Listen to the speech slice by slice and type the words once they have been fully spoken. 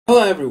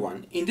Hello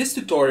everyone, in this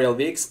tutorial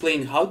we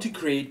explain how to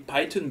create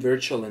Python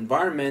virtual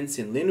environments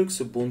in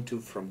Linux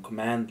Ubuntu from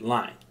command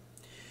line.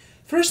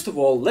 First of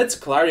all, let's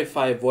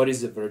clarify what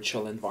is a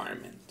virtual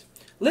environment.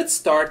 Let's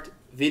start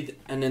with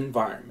an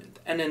environment.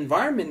 An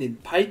environment in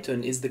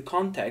Python is the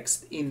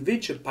context in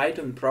which a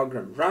Python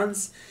program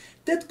runs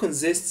that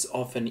consists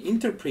of an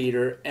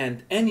interpreter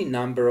and any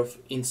number of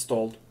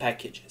installed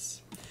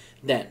packages.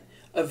 Then,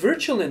 a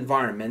virtual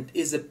environment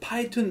is a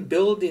Python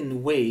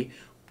built-in way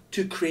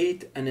to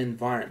create an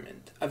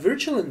environment. A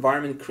virtual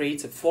environment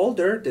creates a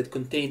folder that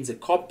contains a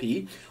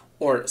copy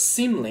or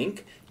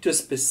symlink to a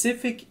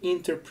specific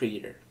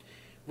interpreter.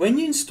 When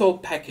you install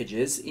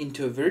packages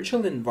into a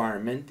virtual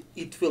environment,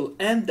 it will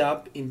end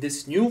up in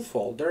this new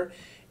folder,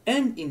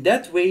 and in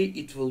that way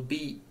it will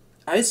be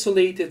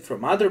isolated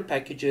from other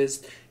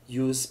packages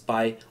used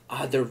by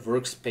other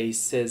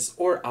workspaces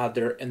or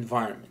other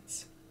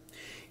environments.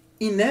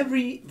 In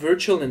every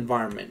virtual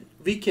environment,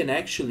 we can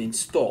actually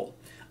install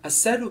a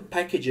set of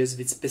packages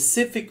with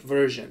specific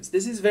versions.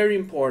 This is very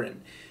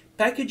important.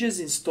 Packages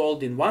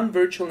installed in one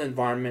virtual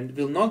environment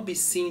will not be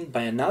seen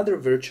by another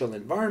virtual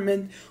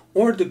environment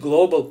or the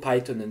global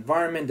Python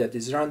environment that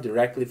is run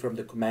directly from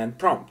the command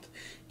prompt.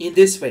 In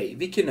this way,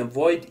 we can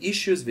avoid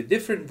issues with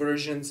different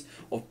versions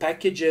of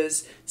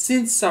packages,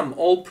 since some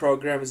old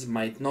programs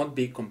might not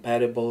be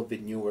compatible with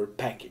newer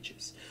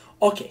packages.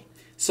 Okay,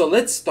 so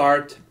let's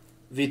start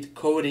with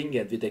coding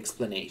and with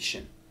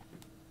explanation.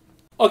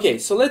 Okay,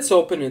 so let's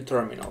open a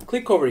terminal.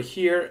 Click over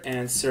here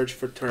and search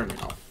for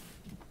terminal.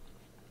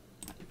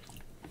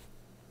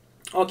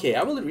 Okay,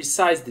 I will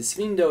resize this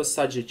window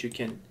such that you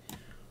can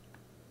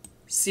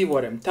see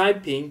what I'm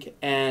typing,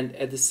 and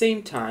at the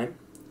same time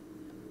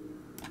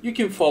you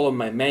can follow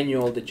my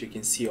manual that you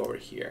can see over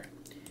here.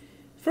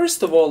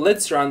 First of all,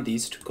 let's run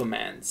these two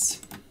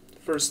commands.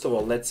 First of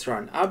all, let's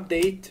run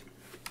update,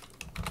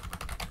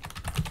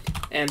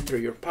 enter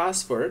your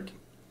password.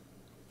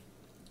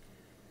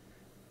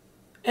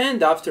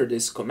 And after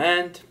this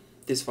command,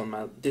 this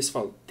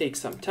will take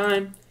some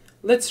time.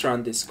 Let's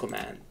run this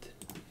command.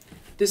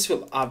 This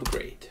will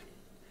upgrade.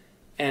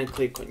 And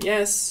click on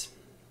yes.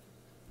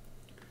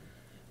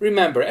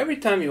 Remember, every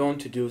time you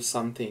want to do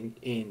something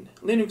in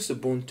Linux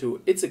Ubuntu,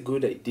 it's a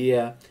good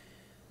idea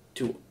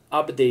to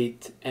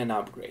update and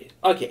upgrade.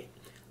 Okay,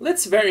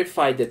 let's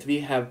verify that we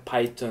have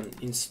Python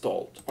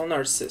installed on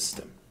our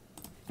system.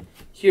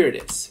 Here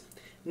it is.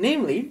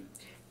 Namely,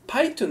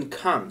 Python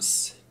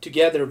comes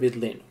together with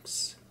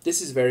Linux. This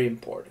is very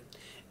important.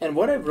 And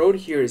what I wrote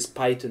here is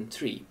Python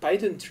 3.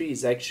 Python 3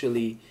 is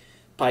actually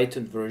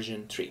Python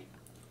version 3.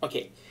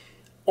 Okay,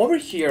 over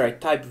here I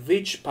type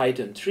which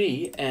Python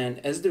 3,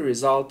 and as the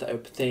result I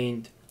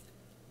obtained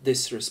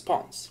this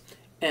response.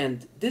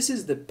 And this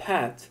is the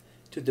path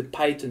to the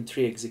Python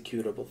 3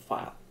 executable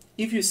file.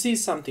 If you see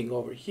something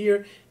over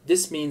here,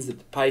 this means that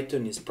the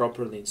Python is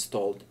properly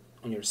installed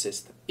on your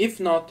system. If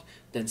not,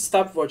 then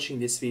stop watching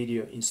this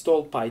video,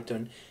 install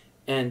Python,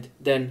 and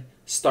then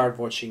start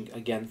watching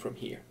again from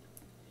here.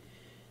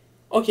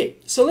 Okay,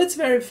 so let's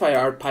verify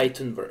our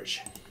Python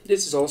version.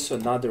 This is also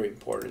another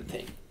important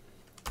thing.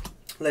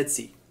 Let's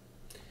see.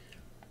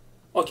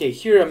 Okay,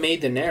 here I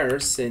made an error,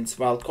 since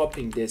while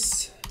copying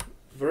this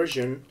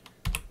version,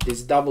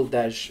 this double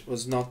dash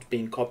was not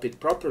being copied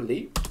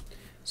properly.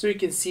 So you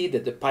can see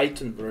that the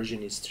Python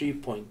version is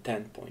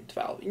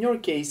 3.10.12. In your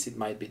case, it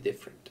might be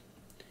different.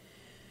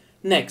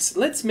 Next,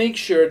 let's make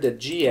sure that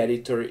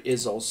gedit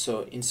is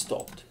also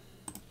installed.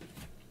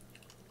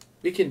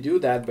 We can do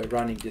that by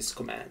running this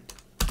command.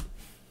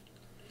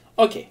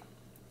 Okay.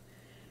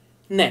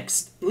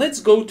 Next, let's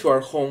go to our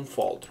home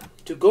folder.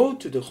 To go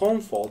to the home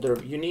folder,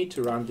 you need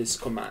to run this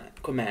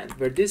command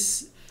where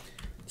this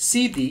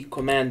cd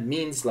command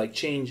means like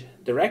change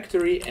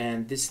directory,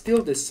 and this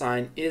tilde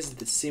sign is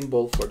the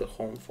symbol for the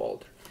home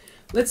folder.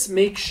 Let's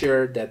make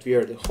sure that we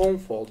are the home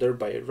folder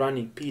by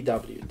running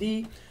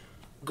pwd.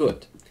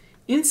 Good.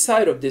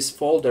 Inside of this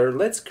folder,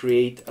 let's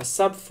create a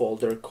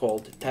subfolder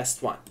called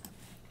test1.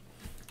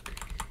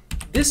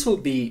 This will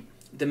be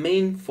the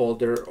main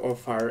folder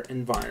of our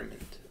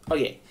environment.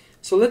 Okay,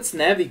 so let's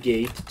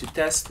navigate to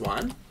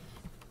test1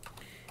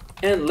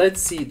 and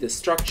let's see the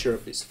structure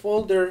of this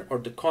folder or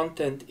the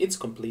content. It's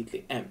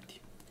completely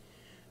empty.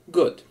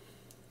 Good.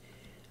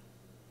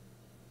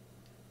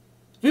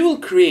 We will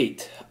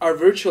create our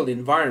virtual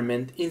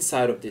environment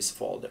inside of this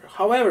folder.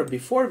 However,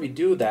 before we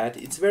do that,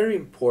 it's very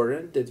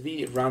important that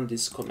we run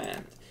this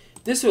command.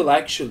 This will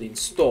actually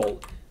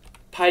install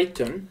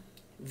Python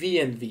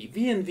VNV.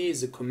 VNV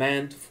is a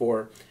command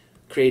for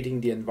creating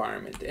the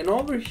environment. And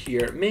over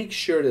here, make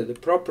sure that the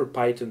proper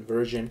Python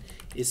version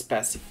is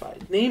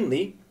specified.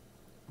 Namely,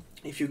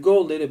 if you go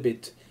a little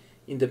bit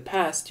in the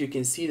past, you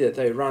can see that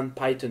I run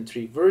Python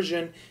 3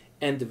 version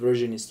and the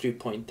version is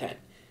 3.10.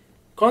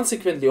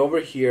 Consequently,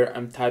 over here,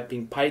 I'm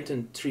typing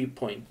Python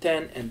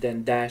 3.10 and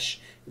then dash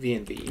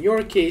VNV. In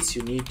your case,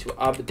 you need to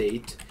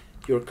update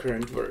your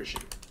current version.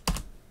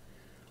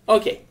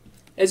 Okay.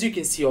 As you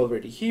can see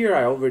already here,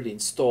 I already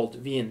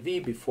installed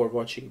VNV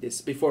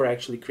before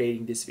actually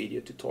creating this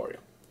video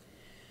tutorial.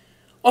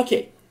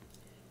 Okay,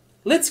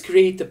 let's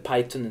create a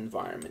Python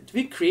environment.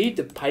 We create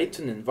the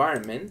Python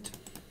environment,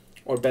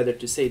 or better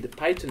to say the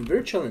Python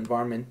virtual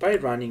environment, by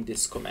running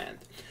this command.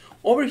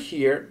 Over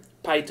here,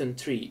 Python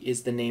 3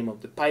 is the name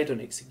of the Python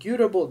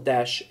executable,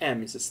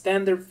 -m is a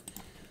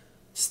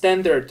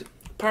standard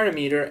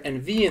parameter,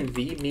 and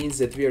v means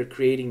that we are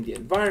creating the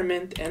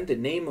environment, and the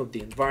name of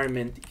the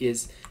environment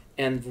is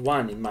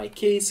env1 in my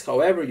case.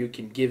 However, you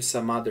can give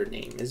some other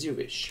name as you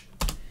wish.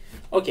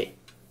 Okay.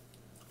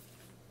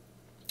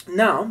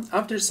 Now,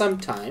 after some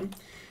time,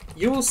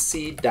 you will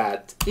see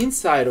that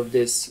inside of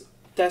this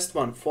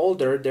test1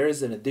 folder, there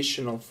is an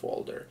additional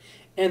folder,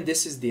 and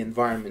this is the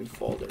environment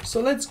folder. So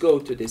let's go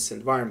to this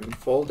environment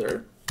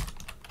folder,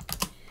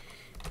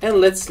 and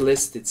let's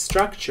list its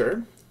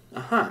structure.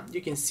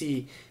 You can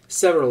see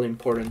several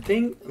important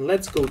things.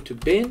 Let's go to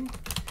bin,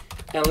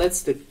 and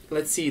let's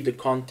see the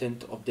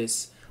content of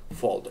this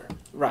folder.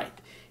 Right,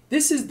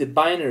 this is the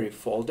binary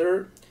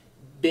folder.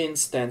 Bin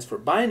stands for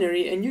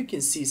binary, and you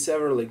can see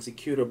several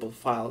executable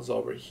files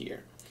over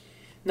here.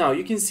 Now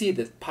you can see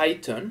that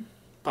Python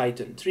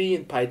 3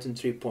 and Python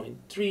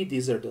 3.3,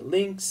 these are the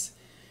links,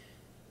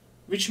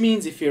 which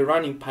means if you're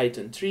running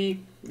Python 3,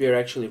 we are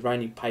actually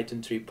running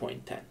Python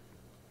 3.10.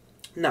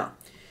 Now,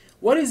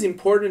 what is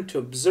important to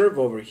observe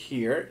over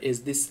here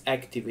is this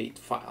activate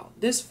file.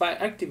 This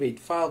activate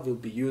file will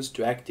be used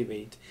to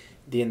activate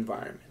the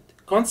environment.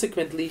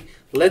 Consequently,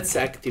 let's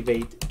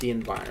activate the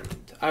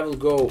environment. I will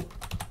go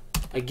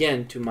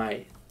again to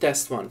my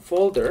test1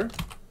 folder.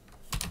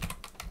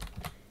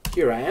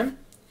 Here I am.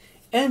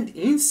 And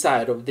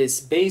inside of this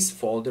base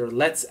folder,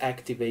 let's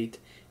activate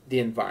the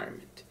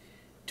environment.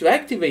 To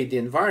activate the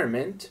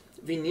environment,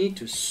 we need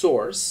to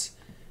source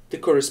the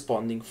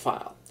corresponding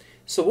file.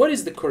 So what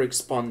is the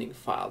corresponding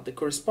file? The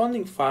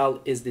corresponding file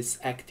is this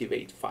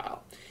activate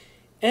file.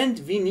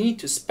 And we need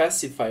to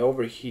specify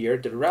over here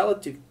the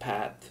relative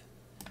path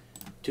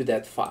to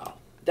that file.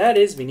 That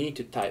is, we need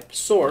to type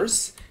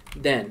source,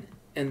 then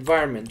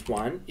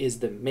environment1 is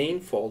the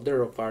main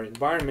folder of our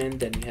environment,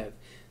 then we have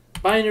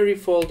binary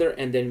folder,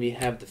 and then we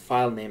have the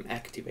file name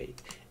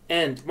activate.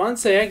 And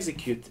once I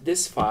execute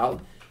this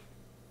file,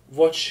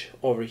 watch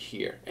over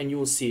here and you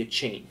will see a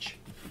change.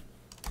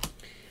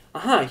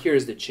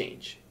 Here's the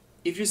change.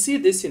 If you see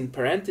this in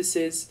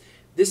parentheses,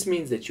 this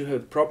means that you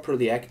have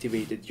properly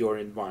activated your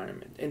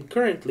environment, and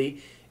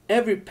currently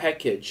every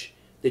package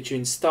that you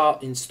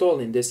install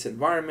in this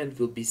environment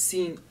will be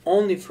seen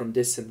only from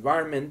this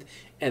environment,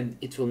 and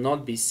it will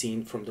not be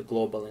seen from the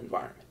global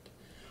environment.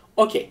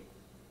 Okay,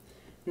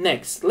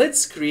 next,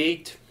 let's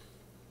create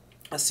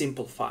a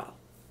simple file.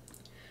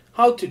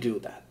 How to do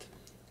that?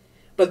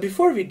 But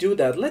before we do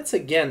that, let's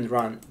again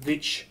run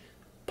which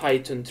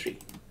Python 3.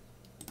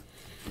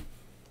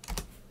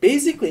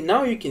 Basically,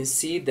 now you can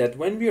see that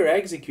when we are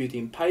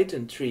executing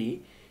Python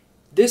 3,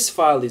 this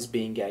file is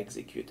being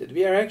executed.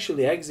 We are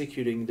actually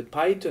executing the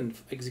Python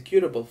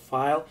executable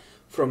file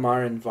from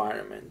our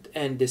environment,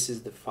 and this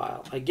is the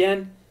file.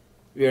 Again,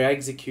 we are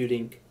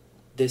executing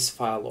this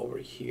file over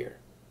here,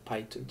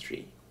 Python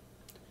 3.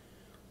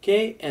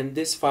 Okay, and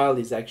this file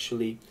is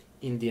actually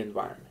in the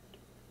environment.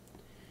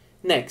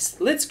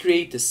 Next, let's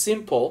create a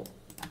simple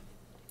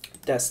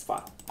test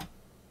file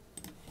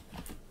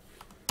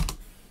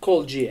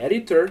called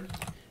gedit,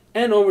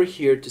 and over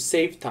here, to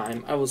save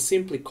time, I will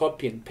simply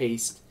copy and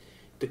paste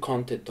the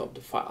content of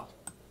the file.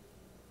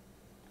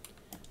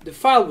 The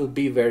file will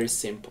be very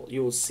simple.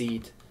 You will see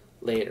it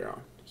later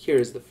on. Here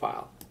is the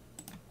file.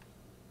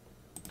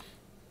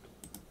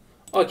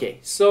 Okay,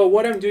 so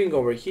what I'm doing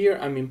over here,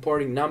 I'm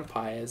importing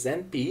numpy as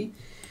np,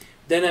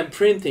 then I'm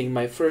printing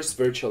my first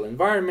virtual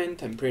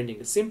environment, I'm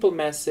printing a simple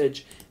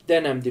message,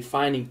 then I'm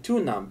defining two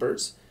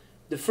numbers.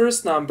 The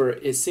first number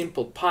is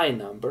simple pi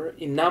number.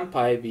 In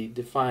numpy we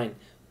define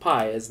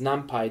pi as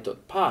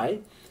numpy.pi,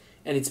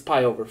 and it's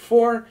pi over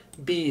 4,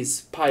 b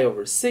is pi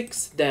over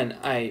 6, then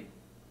I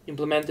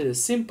implemented a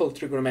simple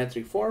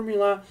trigonometric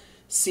formula,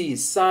 c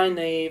is sine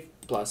a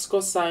plus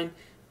cosine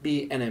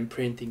b, and I'm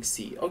printing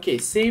c. Okay,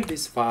 save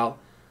this file,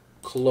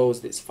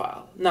 close this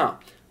file. Now,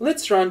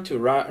 let's run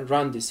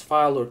this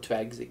file, or to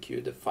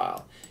execute the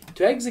file.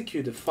 To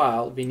execute the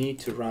file, we need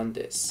to run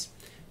this.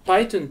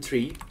 Python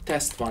 3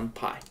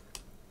 test1py.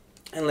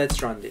 And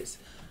let's run this.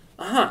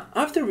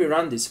 After we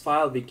run this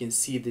file, we can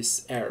see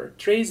this error.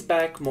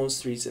 Traceback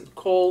most recent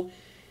call.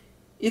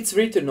 It's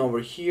written over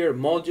here,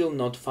 module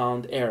not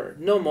found error.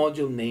 No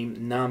module named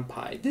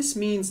numpy. This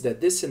means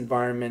that this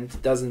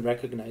environment doesn't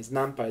recognize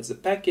numpy as a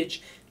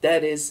package.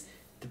 That is,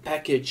 the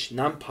package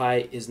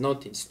numpy is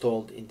not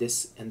installed in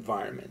this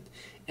environment.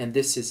 And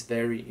this is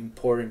very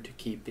important to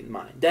keep in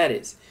mind. That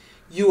is,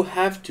 you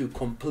have to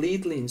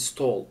completely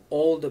install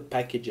all the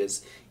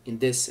packages in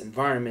this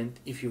environment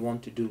if you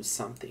want to do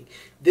something.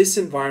 This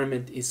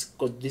environment is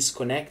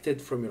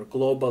disconnected from your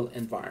global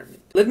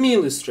environment. Let me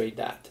illustrate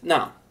that.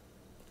 Now,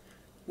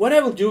 what I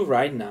will do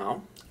right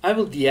now, I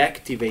will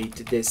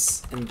deactivate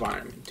this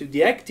environment. To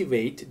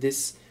deactivate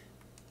this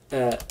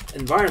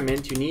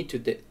environment, you need to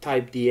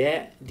type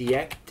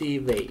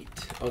deactivate.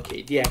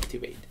 Okay,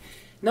 deactivate.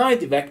 Now I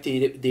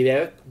deactivated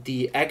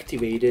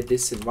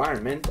this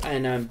environment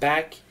and I'm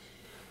back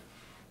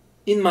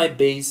in my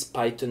base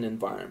Python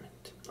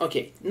environment.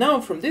 Okay,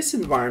 now from this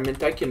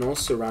environment I can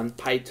also run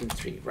Python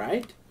 3,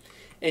 right?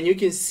 And you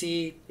can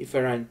see if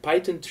I run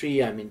Python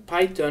 3, I'm in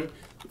Python.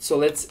 So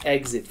let's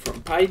exit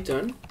from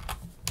Python.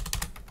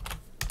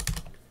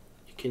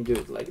 You can do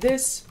it like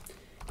this.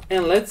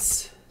 And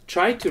let's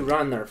try to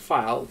run our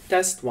file,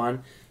 test1,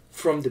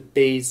 from the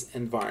base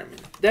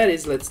environment. That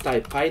is, let's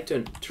type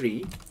Python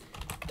 3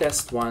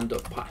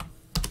 test1.py.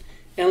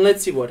 And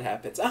let's see what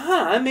happens.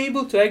 Aha, I'm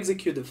able to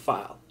execute the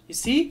file. You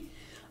see?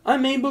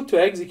 I'm able to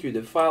execute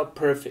the file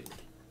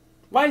perfectly.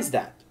 Why is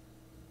that?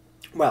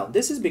 Well,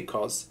 this is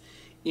because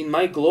in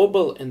my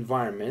global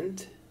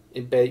environment,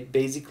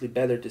 basically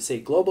better to say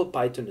global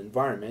Python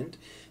environment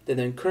that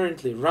I'm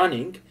currently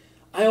running,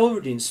 I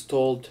already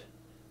installed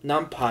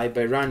NumPy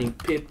by running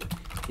pip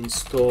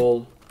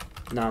install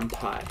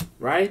NumPy,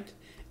 right?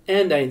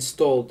 And I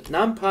installed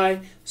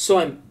NumPy, so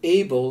I'm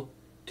able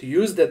to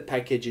use that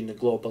package in the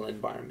global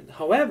environment.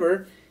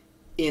 However,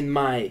 in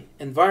my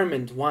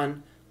environment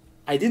 1,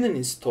 I didn't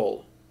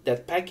install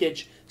that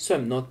package, so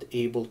I'm not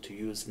able to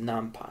use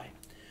NumPy.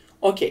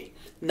 Okay,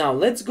 now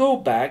let's go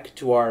back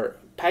to our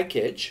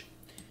package,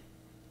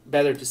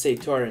 better to say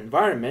to our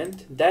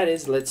environment. That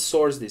is, let's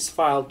source this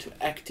file to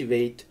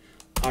activate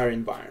our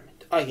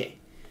environment. Okay,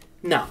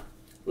 now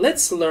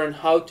let's learn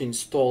how to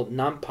install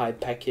NumPy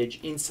package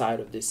inside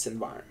of this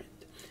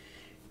environment.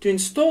 To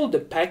install the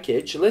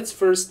package, let's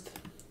first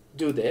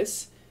do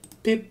this: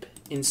 pip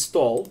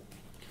install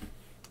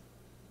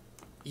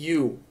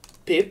u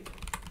pip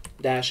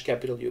dash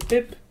capital U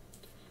pip.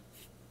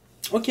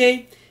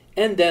 Okay,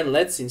 and then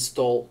let's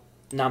install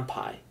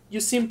NumPy. You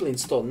simply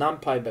install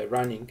NumPy by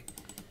running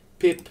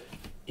pip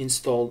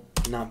install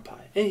NumPy,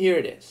 and here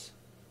it is.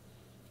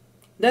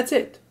 That's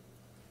it.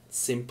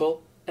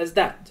 Simple as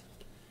that.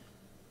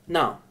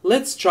 Now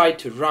let's try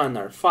to run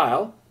our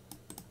file.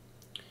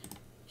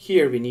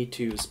 Here we need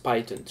to use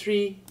Python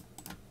 3.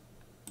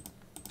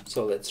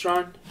 So let's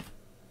run.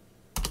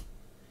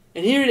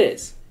 And here it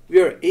is.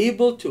 We are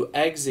able to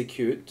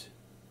execute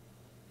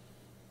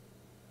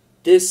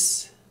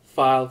this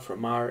file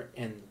from our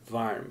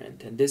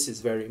environment. And this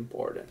is very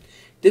important.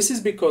 This is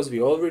because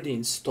we already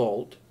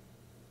installed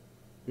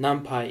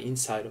NumPy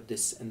inside of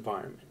this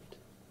environment.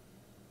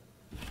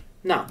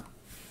 Now,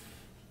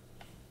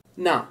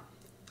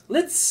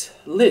 let's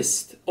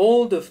list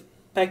all the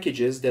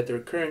packages that are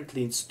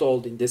currently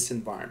installed in this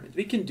environment.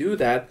 We can do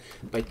that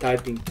by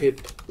typing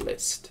pip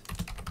list.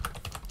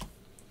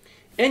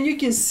 And you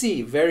can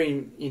see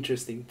very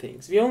interesting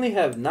things. We only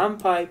have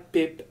NumPy,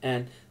 pip,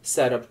 and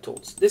setup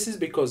tools. This is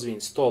because we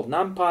installed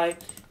NumPy,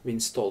 we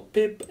installed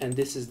pip, and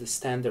this is the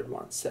standard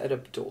one,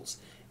 setup tools.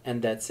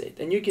 And that's it.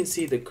 And you can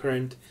see the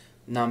current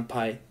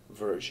NumPy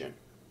version.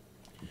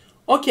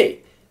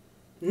 Okay,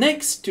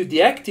 next, to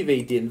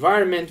deactivate the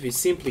environment, we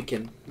simply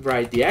can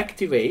write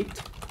deactivate,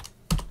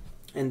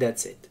 and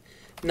that's it.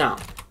 Now,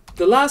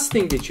 the last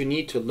thing that you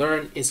need to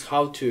learn is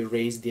how to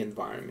erase the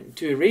environment.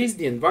 To erase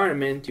the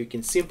environment, you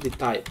can simply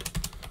type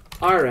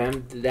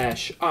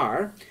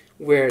rm-r,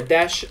 where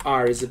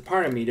 -r is a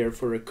parameter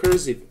for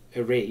recursive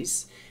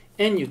erase,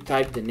 and you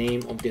type the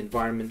name of the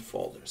environment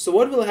folder. So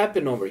what will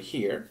happen over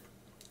here?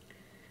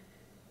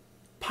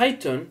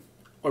 Python,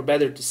 or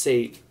better to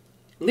say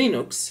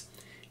Linux,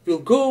 will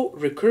go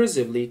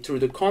recursively through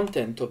the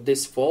content of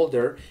this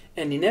folder,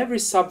 and in every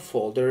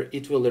subfolder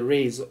it will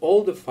erase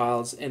all the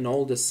files and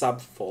all the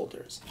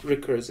subfolders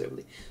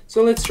recursively.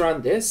 So let's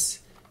run this,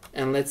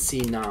 and let's see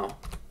now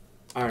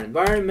our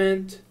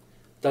environment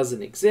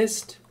doesn't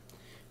exist.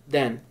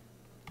 Then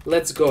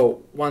let's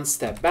go one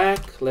step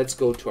back, let's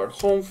go to our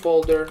home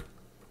folder,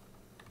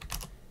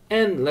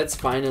 and let's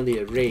finally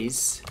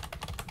erase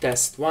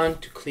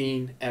test1 to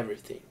clean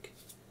everything.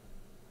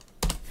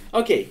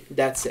 Okay,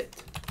 that's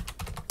it.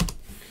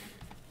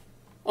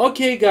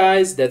 Okay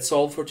guys, that's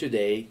all for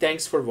today.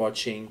 Thanks for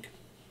watching.